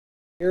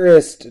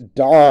Dearest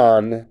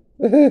Don,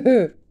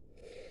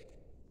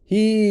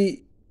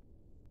 he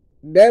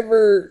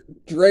never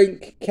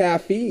drank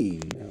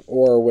caffeine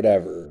or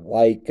whatever.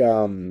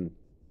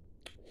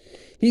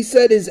 He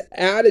said his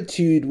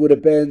attitude would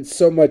have been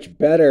so much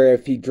better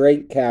if he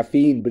drank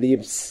caffeine, but he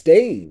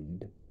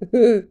abstained.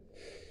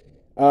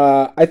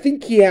 I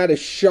think he had a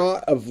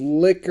shot of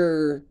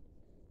liquor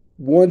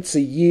once a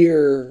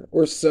year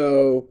or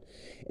so,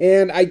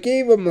 and I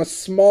gave him a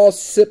small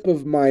sip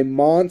of my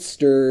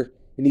monster,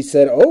 and he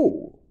said,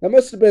 "Oh, that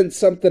must have been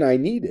something I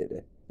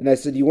needed." And I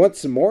said, "You want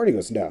some more?" And he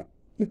goes, "No."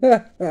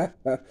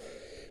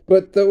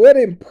 What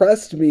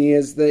impressed me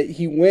is that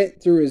he went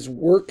through his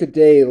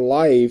workaday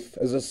life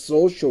as a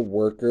social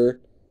worker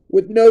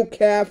with no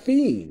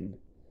caffeine.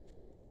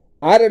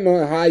 I don't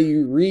know how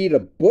you read a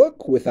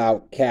book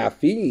without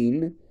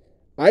caffeine.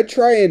 I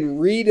try and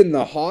read in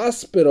the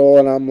hospital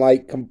and I'm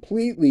like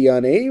completely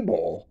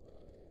unable.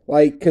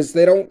 Like, because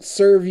they don't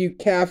serve you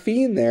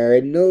caffeine there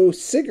and no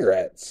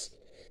cigarettes.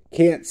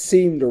 Can't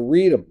seem to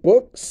read a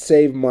book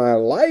save my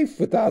life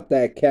without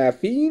that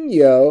caffeine,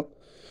 yo.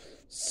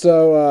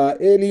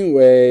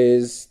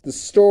 Anyways, the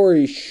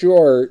story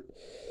short,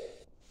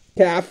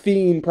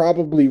 caffeine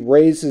probably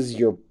raises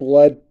your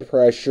blood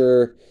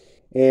pressure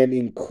and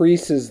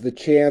increases the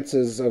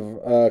chances of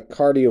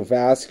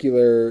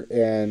cardiovascular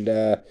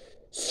and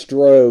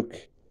stroke,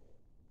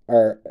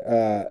 or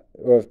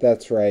well, if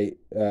that's right,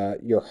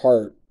 your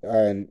heart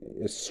and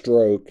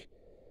stroke.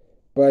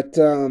 But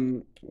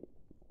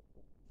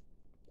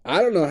I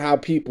don't know how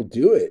people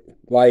do it.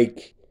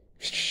 Like,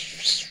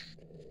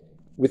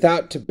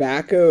 without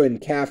tobacco and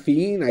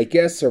caffeine, I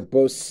guess are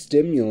both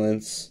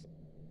stimulants.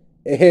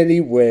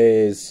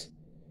 Anyways,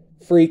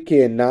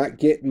 freaking not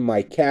getting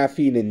my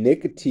caffeine and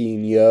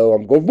nicotine, yo.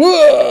 I'm going,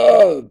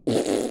 whoa!